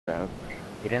fast.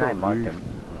 Didn't I mark them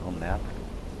on the home map?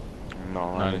 No, No,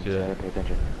 I I didn't didn't see that. pay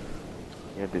attention.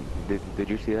 Yeah, did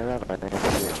you see that map? I think I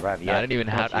see it. Rev, Yeah, I didn't even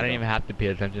have. Punchy, I didn't even have to pay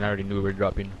attention. I already knew we were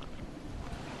dropping.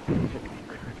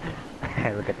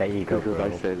 Look at that ego, Because bro.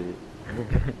 I said it.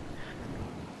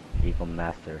 Ego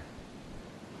master.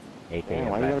 AKA Damn,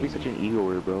 why you gotta be such an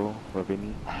egoer, bro?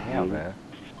 Vinny? Yeah, bro.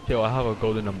 Yo, I have a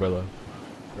golden umbrella.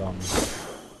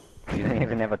 You don't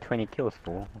even have a 20 kills,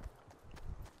 fool.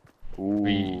 Ooh.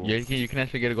 Yeah, you can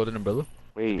actually get a golden umbrella.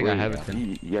 Wait, think I have it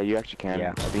then. yeah, you actually can.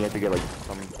 Yeah. I think you have to get like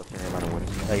some a certain amount of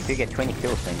wins. So if you get 20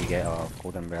 kills, then you get a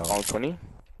golden umbrella. Oh, 20?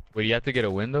 Wait, you have to get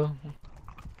a win though?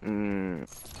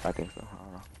 I think so. I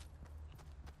don't know.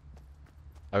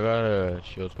 I got a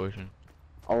shield potion.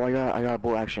 Oh, I got a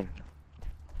bolt action.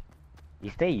 You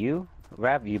stay you?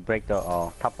 Rev, you break the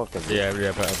top of the roof. Yeah, I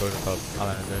broke the top. I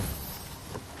landed there.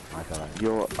 That's alright.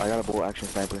 Yo, I got a bolt action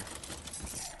sniper.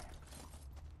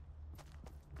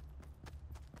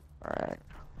 Alright.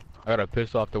 I got a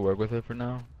pistol off to work with it for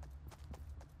now.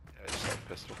 Yeah, just like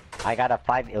pistol. I got a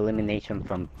 5 elimination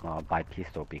from by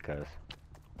pistol because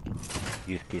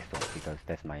use pistol because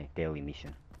that's my daily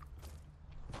mission.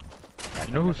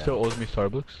 You know who still owes me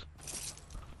Starbucks?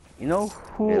 You know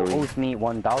who Really? owes me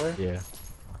 $1? Yeah.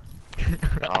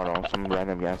 I don't know, some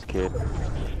random ass kid.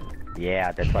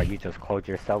 Yeah, that's why you just called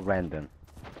yourself random.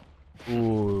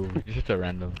 Ooh, you're just a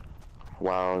random.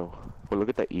 Wow. But look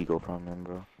at that ego from him,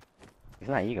 bro. It's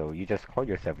not ego, you just called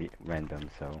yourself random,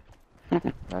 so. That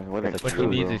wasn't That's What true, you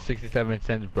need bro. is 67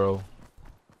 cents, bro.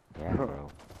 Yeah, bro.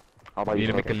 How about You you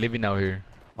need to make a something? living out here.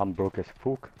 I'm broke as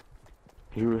fuck.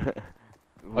 You.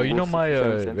 Oh, you know What's my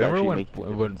 67 cents remember actually when make a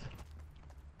when difference?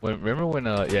 remember when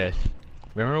yes,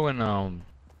 remember when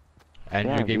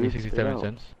Andrew Yeah, gave me dude, 67 straight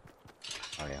cents?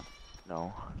 Oh yeah,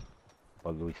 No.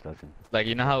 but Luis doesn't. Like,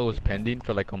 you know how it was pending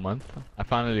for like a month? I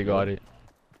finally got it.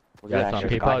 Was Yeah, it it's on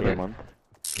actually PayPal, a dude. month?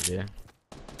 Yeah.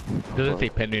 It doesn't say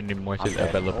pending anymore, it I'm says dead.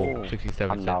 available. Oh,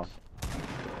 67 I'm down. cents.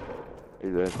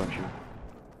 Is that Punchy?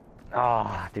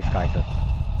 Ah, this guy's a.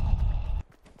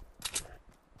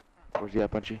 Where's he at,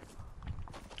 Punchy?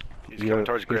 He's You're- coming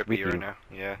towards he's with Grippy right you. now.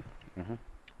 Yeah.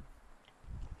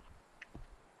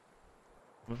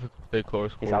 Stay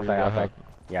close. He's quarters, outside, I outside. have-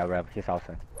 Yeah, Rev, he's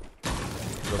outside.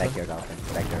 Okay. Back here,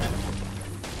 outside. Back here.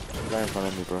 He's right in front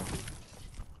of me, bro.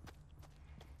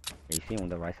 You see him on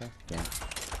the right side? Yeah.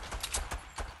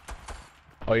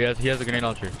 Oh, he has a grenade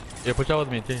launcher. Yeah, push out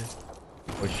with me, too.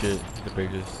 Oh shit, the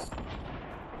bridges.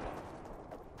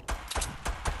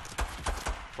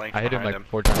 Flank I hit him behind like him.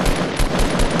 4 times.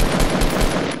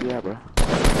 Yeah, bro.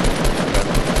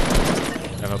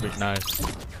 I'm hoping, nice.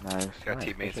 Nice. Got Nice.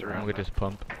 teammates I'm around. gonna get this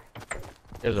pump.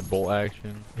 He has a bolt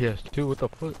action. He has 2 with the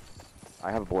foot.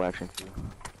 I have a bolt action too.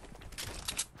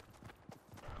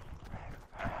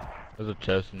 There's a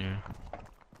chest in here.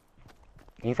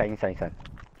 Inside.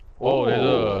 Oh, there's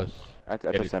a... That's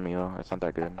Get a it. semi though. That's not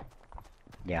that good.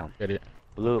 Yeah. Get it.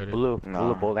 Blue Get it.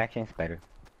 Nah. bolt action's better.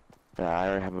 Yeah, I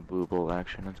already have a blue bolt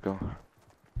action. Let's go.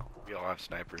 We all have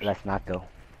snipers. Let's not go.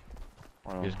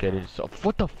 Oh, Just get it. So,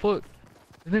 what the fuck?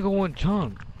 This nigga won't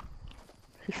jump.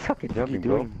 He's fucking what are you jumping,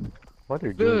 bro. doing? What are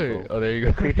you doing, Good. bro? Oh, there you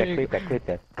go. Click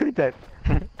that.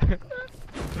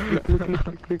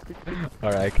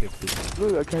 Alright, I clipped it.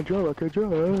 Look, I can't jump.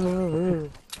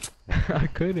 I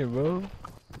couldn't, bro.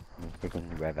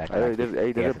 Freaking Rev act Hey, like there's, he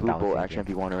hey, there's has a blue bolt Down action if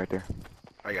you want it right there.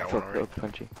 I got So, one already.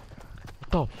 Punchy.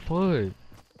 What the fuck?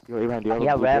 Yo, Abraham, do you have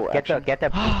Yeah, a blue Rev, bolt get action?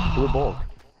 the blue bolt.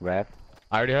 Rev,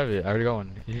 I already have it. I already got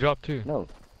one. He dropped 2. no.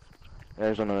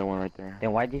 There's another one right there.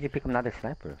 Then why did you pick another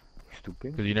sniper?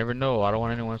 Stupid. Because you never know. I don't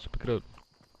want anyone else to pick it up.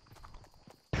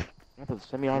 Yeah, but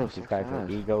semi-auto This is guy's an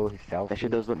fast. ego, he's selfish.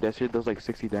 That shit does like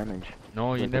 60 damage.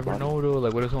 No, you Like the never bottom. know though.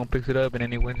 Like, what if someone picks it up and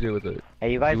then he wins it with it?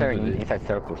 Hey, you guys Blue are with it. inside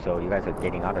circle, so you guys are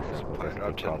getting out of circle. Put it That's a up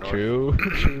big to the problem. north. True.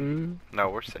 True. No,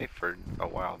 we're safe for a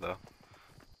while though.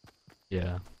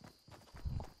 Yeah.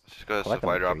 Let's just go to the What the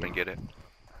supply drop material? and get it.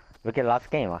 Look at last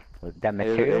game, with that Hey,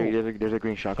 material. there's a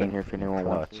green shotgun here if anyone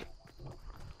wants Clutch. it.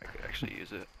 I could actually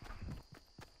use it.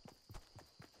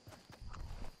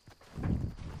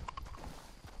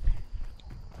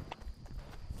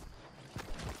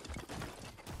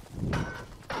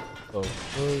 Oh,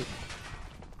 fuck.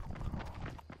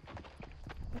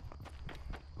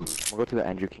 We'll go to the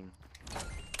Andrew King.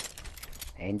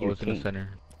 Andrew Oh, it's in the King. center.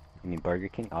 You mean Burger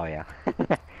King? Oh yeah.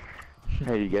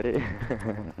 Hey, you get it?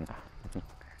 That's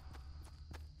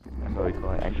what we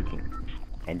call it, Andrew King.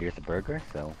 Andrew's a burger,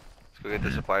 so. Let's go get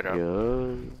the supply drop.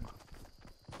 Yeah.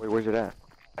 Wait, where's it at?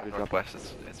 Where's it drop? Northwest,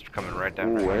 it's coming right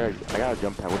down. Ooh, right I gotta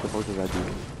jump pad. What the fuck does that do?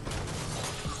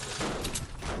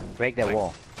 Break that Like-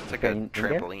 wall. It's like Okay, a in there?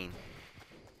 trampoline.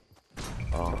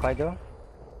 What do I do?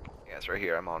 it's right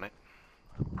here. I'm on it.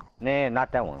 Nah,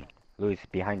 not that one. Luis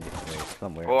behind it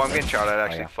somewhere. Oh, I'm getting shot at. Oh,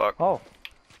 Actually, yeah. fuck. Oh.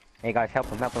 Hey guys, help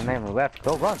him, man. We left.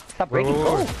 Go run. Stop Wait, breaking. wait,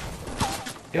 Go. wait.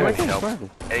 Yeah, Right there, help. front of you.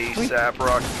 ASAP,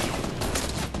 Rock.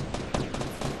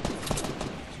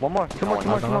 One more. Two more.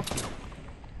 Knock, Get him. knock.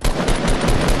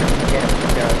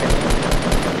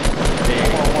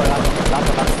 One more.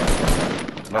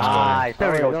 Last one. Nice.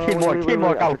 There we go.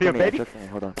 Teamwork out here, baby. Okay,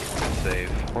 hold on. Save.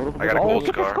 Hold on, I got a Oh, gold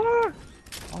get the scar. scar.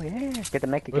 Oh yeah. Get the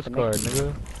mech. Get What's the card, mech.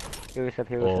 nigga? Here is up.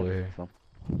 Here Oh, is yeah. up.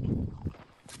 So.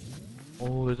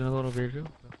 Oh, there's another one over here too.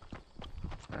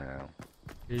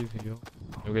 Easy, yo.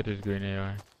 You'll get this green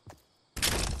AR.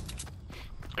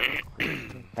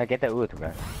 I get the wood,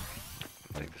 guys.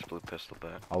 Take this blue pistol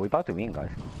back. Oh, we about to win, guys.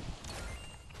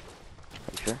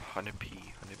 You sure?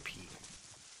 100p, 100p.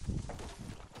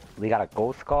 We got a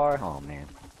gold scar. Oh man.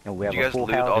 And we have Did you a guys full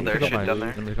loot health. all Let me their pick up shit my down loot.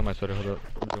 there? Let me pick up my sweater, hold up.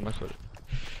 Let me pick up my sweater.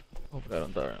 Hopefully I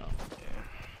don't die right now.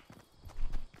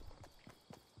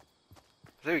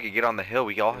 I think we could get on the hill.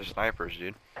 We all have snipers,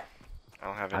 dude. I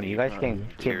don't have I any. mean, you guys can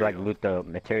keep like material. loot the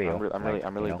material. I'm like,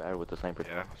 really you know. bad with the sniper.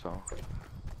 Yeah. So.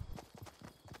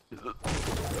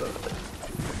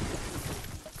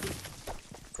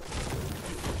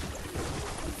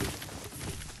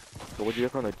 So what'd you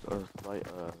get from the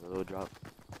the little drop?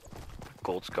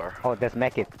 Gold scar. Oh, that's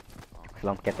mech it.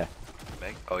 Slump, get that.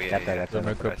 Meg? Oh yeah, That's yeah. it, that's The it.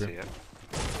 mech I up see here. it.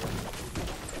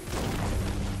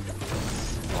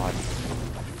 God.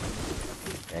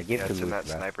 Yeah, give Yeah, to it's in loot, that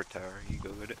bro. sniper tower. You go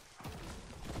get it.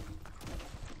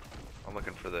 I'm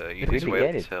looking for the we easiest can way get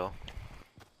up this it. hill.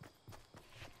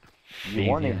 You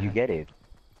want it, Lazy you ass. get it.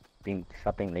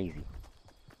 Stop being lazy.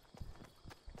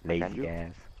 Can Lazy you?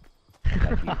 ass.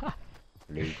 Love you.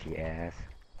 Lazy ass.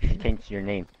 Change your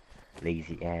name.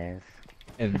 Lazy ass.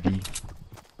 ND.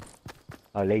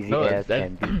 Oh, lazy No, ass that,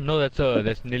 and B. no, that's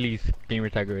Nilly's gamer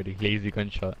tag already. Lazy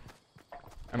gunshot.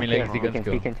 I mean, Okay, lazy gun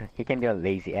skill. he can be a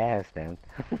lazy ass then.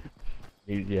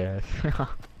 Lazy ass.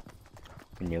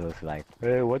 And Nilo's like,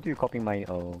 hey, what do you copy my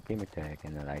gamer tag?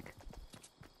 And they're like,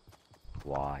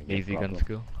 why? Your Lazy gun problem?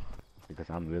 skill. Because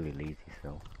I'm really lazy,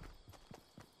 so.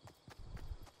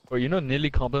 Or you know, Nilly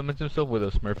compliments himself with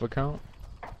a Smurf account.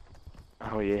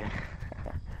 Oh yeah.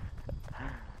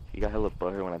 He got hella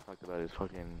butthurt when I talked about his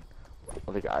fucking.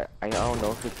 Like I don't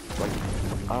know if it's like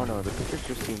I don't know. The pictures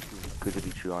just seem too good to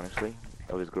be true, honestly.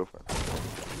 Of his girlfriend.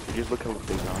 You just look how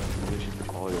fake, honestly. It's just the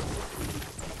quality. It's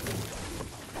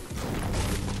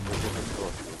just so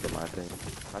fake, in my opinion.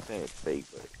 I'm not saying it's fake,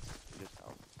 but it just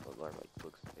sounds like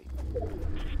looks fake.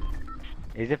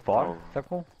 Is it far, Oh.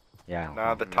 Circle? Yeah.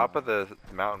 Nah, the top of the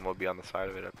mountain will be on the side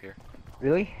of it up here.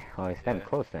 Really? Oh, it's damn Yeah.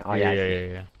 close then. Oh, yeah, I see.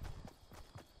 yeah.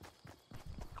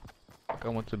 I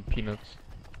want some peanuts.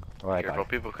 Alright, Careful,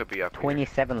 guys. people could be up here.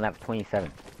 27 left,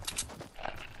 27.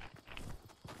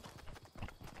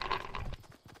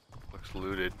 Looks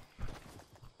looted.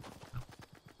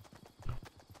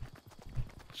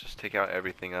 Let's just take out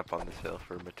everything up on this hill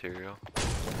for material.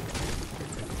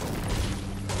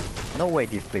 No way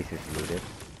this place is looted.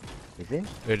 Is it?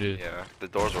 It is. Yeah, the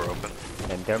doors were open.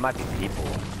 And there might be people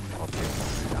up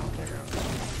there, down there.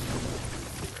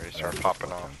 Ready to start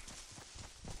popping off.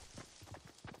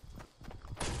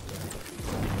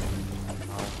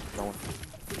 No one.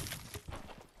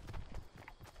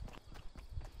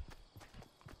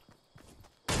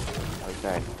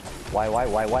 Okay. Why?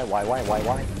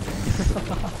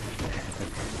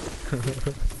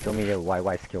 Show me your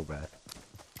why skill, bruh.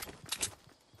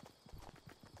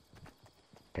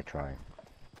 That's right.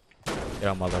 Get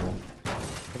on my level.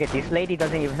 Okay, this lady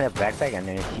doesn't even have backpack, and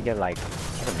then she just like,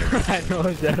 I know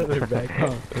it's out of their back.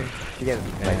 Huh? she just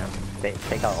like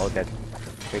take out all that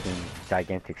freaking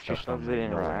gigantic She stuff. shoves from it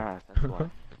in her nowhere. ass. That's why.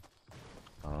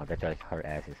 Oh, that's why her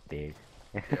ass is big.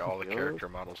 Yeah, all the character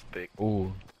models big.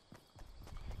 Ooh.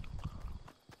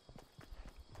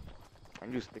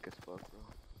 I'm just thick as fuck, bro.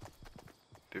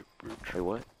 Dude, brute. Wait,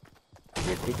 what?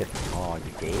 You're thick as oh,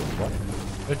 you gay? What?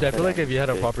 Which I feel like if you had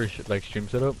a Okay. proper like stream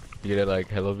setup, you get like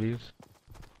hella views.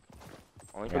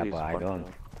 Only for Yeah, these but I fucking, don't.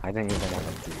 I don't even have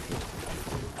a PC.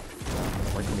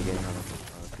 Why can you get on a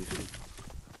PC?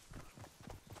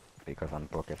 Because I'm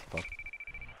broke as fuck.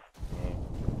 Yeah.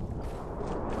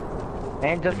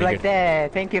 And just Let me like get-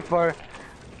 that, thank you for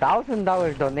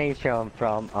 $1,000 donation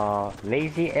from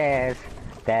lazy ass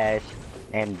dash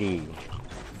MD.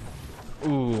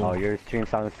 Ooh. Oh, your stream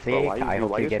sounds sick. Bro, I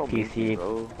hope why you you get so mean to me, PC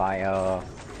bro? by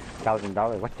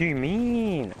 $1,000. What do you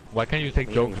mean? Why can't you take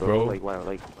Mean, jokes, bro? Like, why,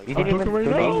 like, You I'm didn't even talking right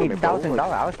donate now. me Bro, $1,000.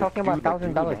 like, I was talking dude, about like,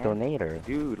 $1,000 dude, man. donator.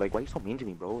 Dude, like, why you so mean to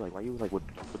me, bro? Like, why you, like, what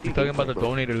do He's you talking think, about the bro?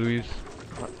 donator, Luis.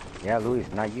 Yeah, Luis,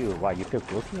 not you. Why, you feel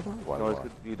guilty about it? Why, No, it's why?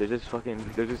 good, dude.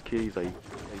 They're just kids.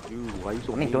 Like, dude, why you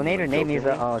so I mean, mean? donator Like, name you is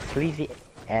okay, man? sleazy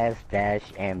s dash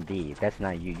MD. That's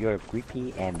not you. You're a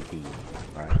creepy MD.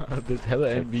 Alright. There's hella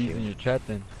So MVs chill. in your chat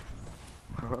then.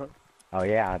 Oh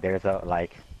yeah, there's a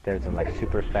like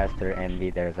super faster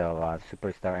MV. There's a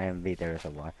superstar MV. There's a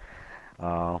what?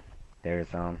 There's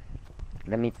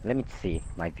let me see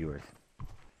my viewers.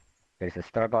 There's a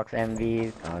Starbucks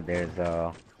MV. There's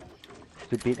a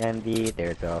stupid MV.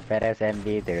 There's a fat ass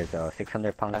MV. There's a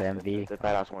 600 pounds MV. The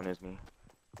badass one is me.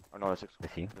 Or no, Let's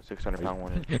see. the 600-pound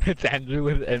one is. It's Andrew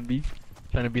with MVs.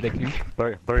 Trying to be like you.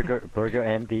 Burger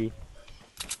MV.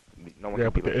 No one Yeah,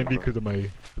 I can put the beat MV because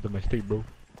of my state, bro.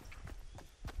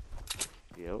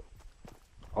 Yep.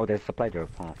 Oh, there's supply drop.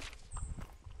 Huh.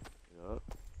 Yep.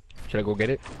 Should I go get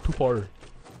it? Too far.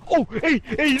 Oh, hey,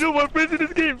 you know my friends in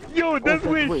this game. Yo, that's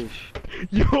Wish.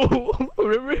 Yo,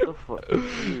 remember? What the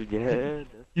fuck? Dude, yeah.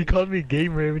 He called me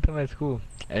gamer every time at school,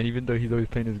 and even though he's always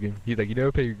playing this game, he's like, you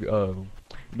never play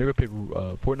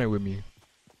Fortnite with me.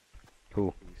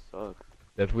 Who? He sucks.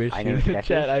 That's Wish. I He's know in the that's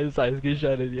chat. Wish. I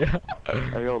screenshotted. Yeah.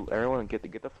 Everyone get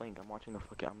the flank. I'm watching the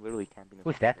fucking. I'm literally camping.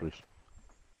 Who's that Wish?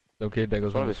 Okay, that goes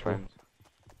It's one on of to his school. friends.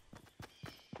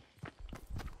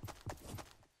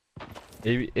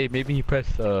 Maybe he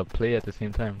pressed play at the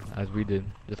same time as we did,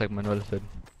 just like Manuel said.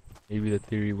 Maybe the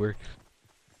theory works.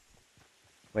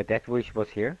 Wait, that Wish was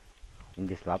here? In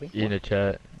this lobby? In the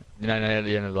chat. No, in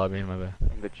the lobby, my bad.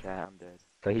 In the chat, I'm dead.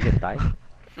 So he just died?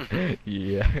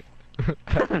 Yeah.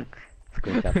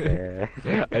 Screenshot there.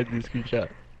 I did screenshot.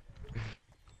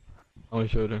 I want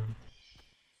to show them.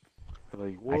 They're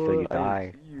like, I what? saw you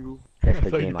die. See you. That's the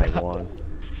saw you game I die. won.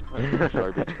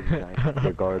 Garbage.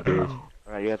 You're garbage.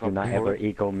 Alright, you guys Do want not to ever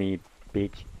ego me,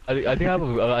 bitch. I think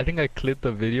I think I clipped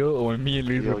the video when me and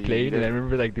Luis Yo, were you playing, and I guys-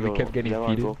 remember like we kept getting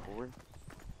wanna feeded. go forward?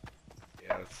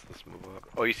 Yeah, let's move up.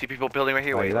 Oh, you see people building right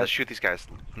here? Oh, Wait, you let's like- shoot these guys.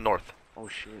 North. Oh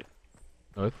shit.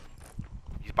 North?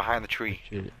 He's behind the tree.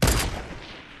 Shit.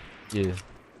 Yeah.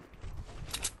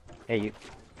 Hey, you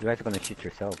guys are gonna shoot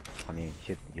yourself. I mean,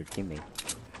 shoot your teammate.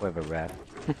 Whoever rap.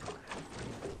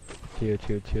 Chill.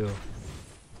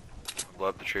 Blow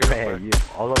up the tree real Hey,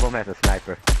 quick. all of them has a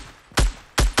sniper.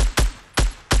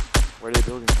 Where are they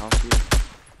building? I don't see it.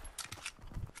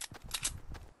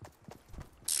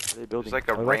 Where are they building? There's like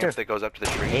a Oh, right ramp there. that goes up to the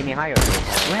tree. Aiming higher.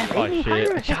 Rap, Oh aiming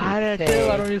shit. higher.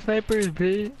 Chill, I don't use snipers,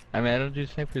 bitch. I mean, I don't do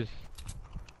snipers.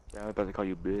 Yeah, I'm about to call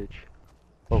you bitch.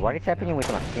 But what is happening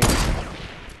with my stream?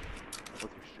 What's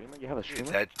your streamer? You have a Dude,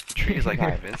 streamer? that tree is like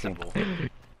Guys, invincible. Okay,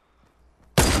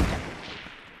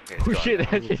 it's Oh gone shit, now.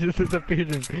 that shit just disappeared.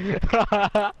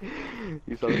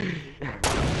 You saw it?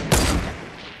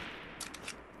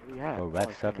 What do you have? Oh, I rap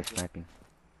see suck him. at sniping.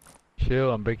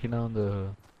 Chill, I'm breaking down the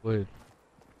wood.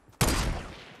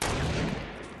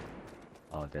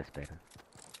 Oh, that's better.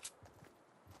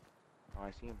 Oh,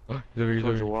 I see him. He's over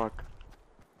Destroy the here. rock.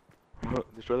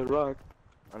 Destroy the rock.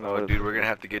 I don't know Oh, what dude, it's- we're gonna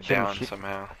have to get Shit, down shit.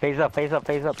 somehow. Phase up.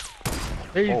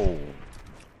 Hey, Oh.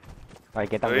 Alright,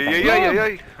 get down, Hey, get down.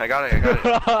 yeah. I got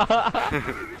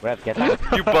it. Rap, get down.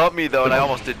 You bumped me though, and I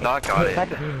almost did not got it.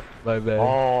 my bad.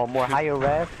 Oh, more higher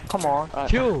rap. Come on.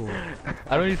 Chill.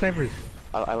 I don't use snipers.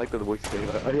 I like the voice thing.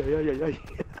 Like, ay.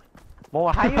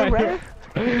 More higher rap.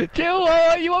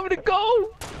 Chill, you want me to go?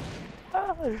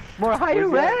 More higher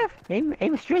Where's that? rap.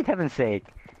 Aim straight, heaven's sake.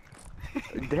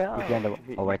 Damn. Behind the,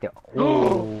 oh, right there.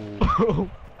 Oh.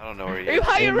 I don't know where he Aim is.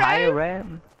 higher, Aim right? higher rap.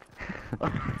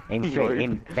 Aim straight.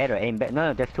 Aim better. Aim better.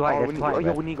 No, that's too high. Oh, That's we too need, high. oh, yeah,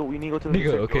 Rap. we need to go to the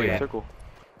Nigga, circle. okay. Yeah. Circle.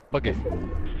 Fuck it.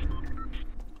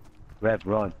 Rap,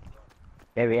 run.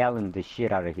 Barry Allen the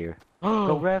shit out of here.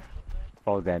 Go, Rev.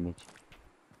 Fall damage.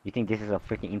 You think this is a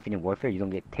freaking infinite warfare? You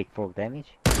don't take fall damage?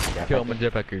 Kill, I'm a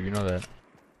jetpacker, you know that.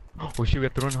 Oh shit, we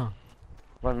have to run, huh?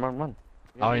 Run. I don't even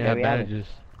have Barry Allen. bandages.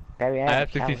 Barry I Allen.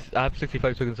 have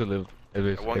 65 seconds to live.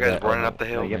 One guy's running up the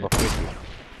No, hill. you have a 50.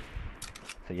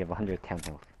 So you have 110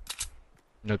 health.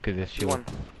 No, cause it's She shield. won.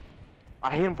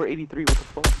 I hit him for 83. What the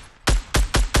fuck?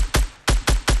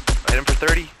 I hit him for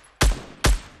 30.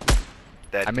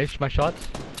 Dead. I missed my shots.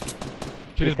 Shoot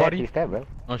his He's dead, body. he's dead, bro. No,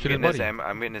 I'm shoot his getting his body. ammo.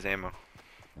 I'm getting his ammo.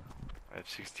 I have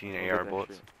 16 Go AR get that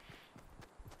bullets. shit.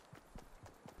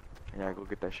 Yeah, go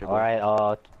get that shit. Alright,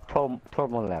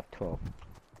 12 more left, 12.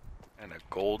 And a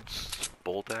gold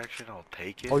bolt action. I'll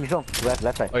take it. Oh, you saw left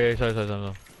side. Oh yeah, sorry.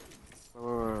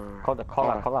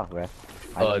 Call out, Rev.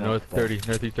 I don't know. North 30,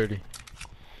 northeast 30.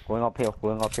 Going uphill.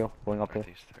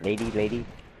 Northeast there. Lady.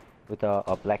 With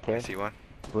a black I hair. see one.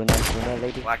 Brunette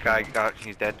lady. Black guy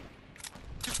he's dead.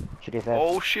 Shoot his ass.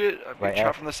 Oh shit! I've been Right, shot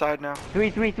F. from the side now. 3.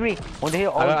 On the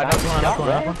hill. Oh, I knocked one, I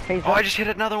knocked one. Phase Oh, up. I just hit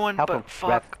another one, Help but him. fuck.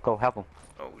 Rev, go help him.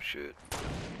 Oh shit.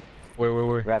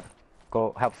 Where? Rev,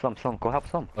 go help some. Go help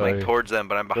some. I'm like Alright. towards them,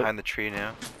 but I'm behind the tree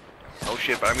now. Oh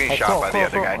shit, but I'm getting Hey, shot go, by go, the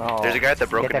other go. guy. Oh, There's a guy at the get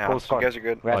broken that house. ghost You card. guys are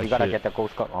good. Rev, Oh, you gotta shit. get the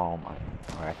ghost card. Oh my.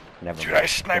 Alright, never mind. Dude, I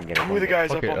sniped Didn't get it, two of the didn't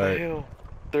guys Okay, up on the alright.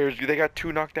 hill. They got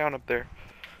two knocked down up there.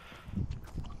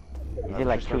 get it. Is it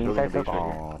like Just two start building inside a base stuff?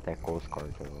 right here. Oh, that ghost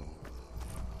card.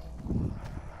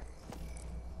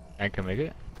 I can make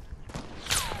it.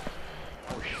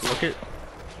 Okay.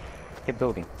 Keep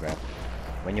building, Rev.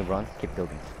 When you run, keep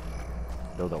building.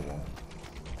 Build a wall.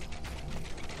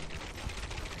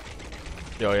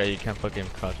 Yo, yeah, you can't fucking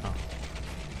crouch now.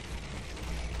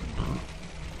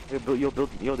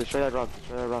 Yo, destroy that rock.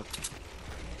 Destroy that rock.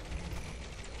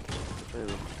 Destroy that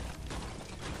rock.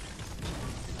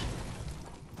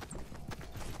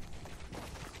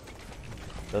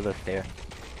 Build a stair.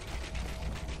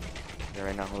 Yeah,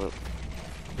 right now, hold up.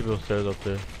 Keep those stairs up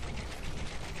there.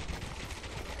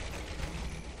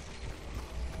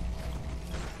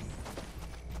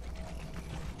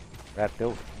 Rev,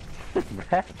 build.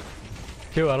 Rev.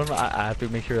 Yo, I don't know. I have to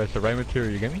make sure that's the right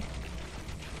material. You get me?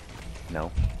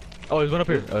 No. Oh, there's one up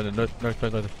here. Oh, no, north.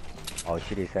 Oh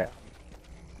shit, is that?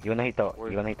 You gonna hit the.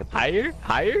 You gonna hit the. Higher?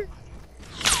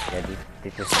 Yeah,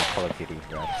 this is not Call of Duty,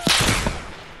 Rev.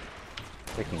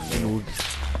 Freaking noob.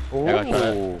 I got shot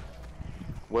at. Ooh.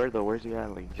 Where though? Where's he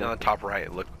at? Like, He's on the top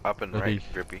right. Look up and right, Northeast.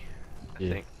 Grippy. I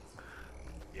Yeah. think.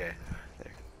 Yeah.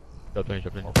 Jump in.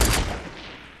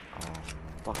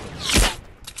 Fuck.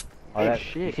 Oh, Hey, that,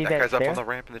 shit. You see That that guy's up stair? on the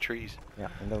ramp in the trees. Yeah,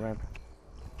 in the ramp.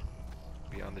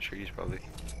 Beyond the trees, probably.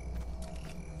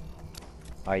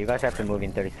 Alright, you guys have to move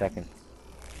in 30 seconds.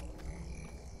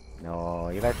 No,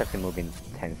 you guys have to move in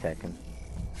 10 seconds.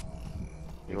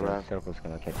 You're Because right. the circle's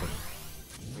gonna catch it.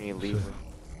 We need to leave.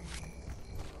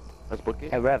 Let's book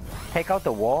it. Hey Rev, take out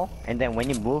the wall, and then when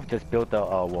you move, just build the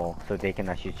wall so they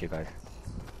cannot shoot you guys.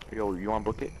 Yo, you want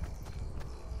to book it?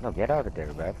 No, get out of there,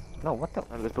 Rev. No, what the?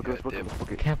 Let's book it. Let's book it. Let's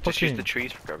book it. Can't Just use fucking. the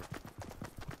trees for cover.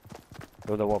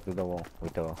 Build the wall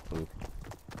with the roof.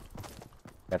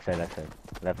 Left side.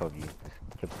 Left of you.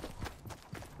 Just keep...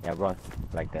 Yeah, run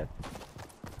like that.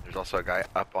 There's also a guy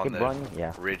up on Keep the running,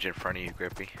 yeah. ridge in front of you,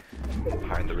 Grippy.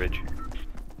 Behind the ridge.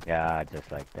 Yeah,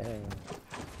 just like that.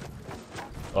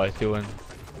 Oh, I see one.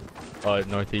 Oh,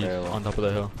 northeast, There, on top of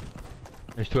the hill.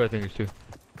 There's two, I think there's two.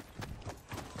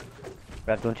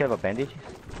 Rev, don't you have a bandage?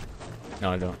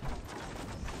 No, I don't.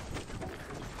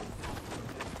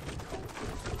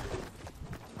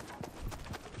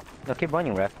 No, keep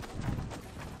running, Rev.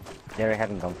 They're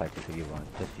having gunfight, so you run.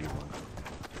 Just you run.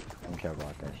 Don't care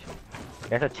about that shit.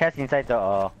 There's a chest inside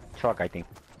the truck, I think.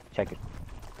 Check it.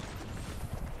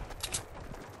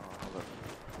 Hold up.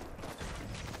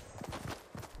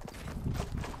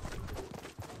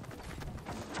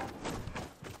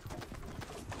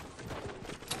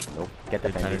 Nope. Get the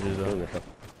It bandage. manages, Kill yourself.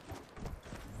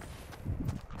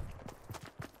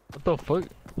 What the fuck?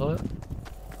 What?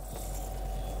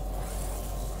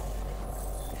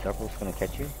 The circle's gonna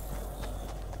catch you.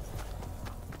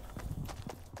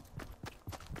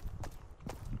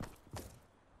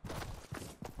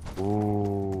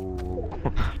 Ooh.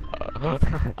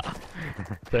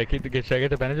 Should I get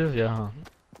the bandages? Yeah, huh?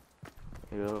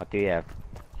 Yo, What do you have?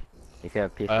 If you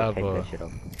have a pistol, I have, take that shit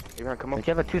off. Ivan, come on. Don't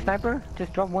you have a 2 sniper?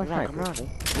 Just drop 1 Ivan, sniper. come on.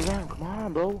 Ivan, come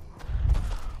on, bro.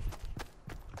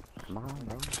 Come on,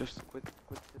 bro. Just quit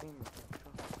sitting.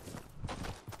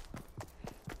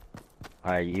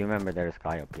 Alright, you remember there's a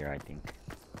guy up here, I think.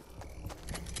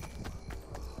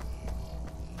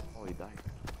 Oh, he died.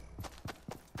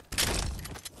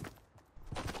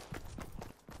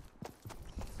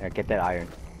 Get that iron.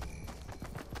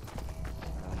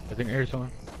 I think there's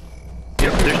someone.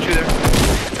 Yep, there's two there.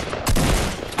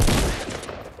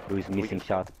 Who's missing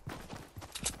shot?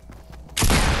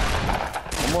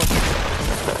 Almost.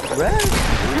 Red!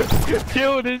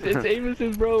 Yo, it's aim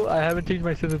assist, bro. I haven't changed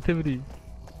my sensitivity.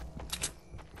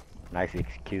 Nice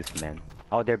excuse, man.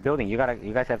 Oh, they're building. You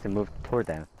guys have to move toward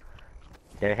them.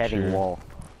 They're having Sure. war.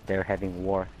 They're having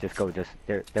war. Just go.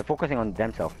 They're focusing on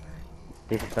themselves.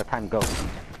 This is the time. Go.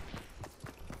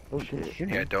 Oh shit! Shoot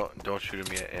Yeah, him. don't shoot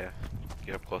him yet. Yeah,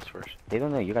 get up close first. They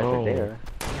don't know you guys Oh. are there.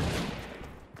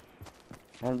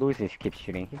 And Luis is keeps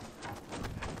shooting.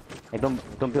 Hey, don't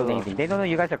build anything. They don't know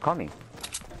you guys are coming.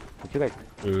 What you guys?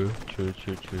 True.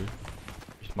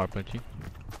 Smart Punchy.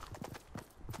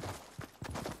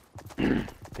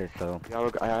 There's so. Yeah,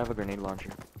 I have a grenade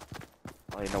launcher.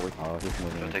 Oh, no, wait. Oh, he's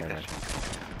moving. Don't take inside that. right.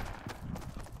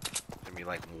 There's gonna be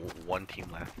like one team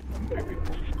left. 3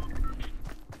 people.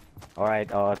 All right.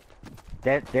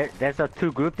 There's a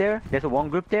 2 group there. There's a 1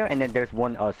 group there, and then there's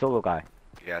 1 solo guy.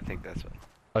 Yeah, I think that's what.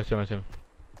 I see him.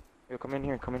 Yo, come in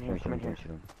here. Shoot him.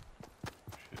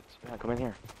 Shoots. Yeah, Yeah, come in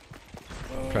here.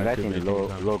 Trying I to think make low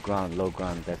things low ground, low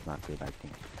ground. That's not good. I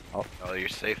think. Oh, you're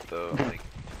safe though. Like,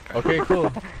 Okay, cool.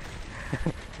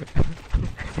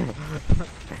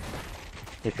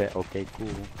 He said, "Okay, cool."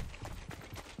 You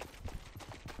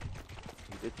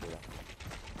did say that.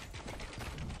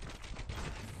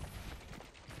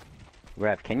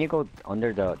 Rev, can you go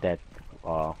under that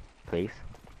place?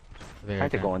 There, Try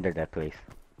to okay. go under that place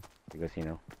because you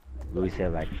know, Louis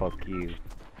said like "fuck you."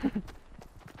 you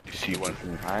see one.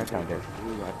 I Down tried there. to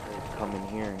come in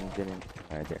here and he didn't.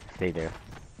 Alright, there. Stay there.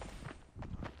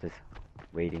 Just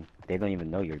waiting. They don't even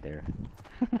know you're there.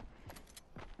 They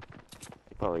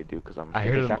probably do because I'm. I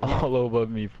hear them all over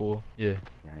me, fool. Yeah.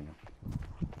 Yeah, I know.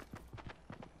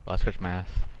 I'll scratch my ass.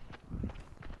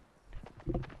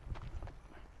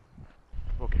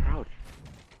 Oh, crouch.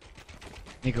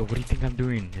 Nigga, what do you think I'm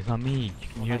doing? It's not me.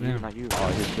 You can hear Not you, them. not you. Oh,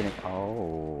 he's getting.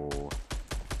 Oh.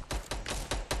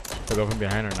 Should I go from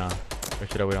behind or not? Or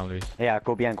should I wait on Luis? Yeah,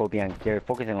 go behind, go behind. They're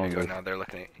focusing There on you go. Luis. Now they're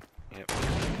looking at. Yep.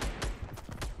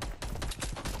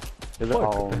 Build Fuck, oh,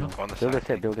 what the hell? Go on the build side. us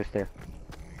there, build us there.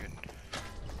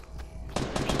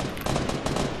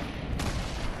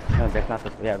 No, that's not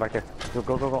the. Yeah, right there. Go,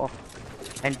 go, go, go.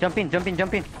 And jump in, jump in,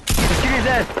 jump in. Shoot his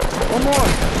ass. One more.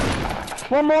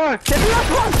 One more. That's the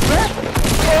last one.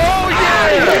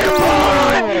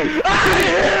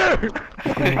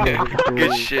 Right?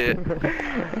 Good shit.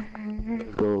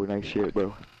 Let's go. Nice shit,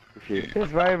 bro. Good shit.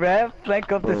 That's right, Rev.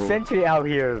 Flank of the Bro. century out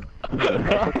here.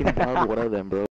 Fucking dog, one of them, bro.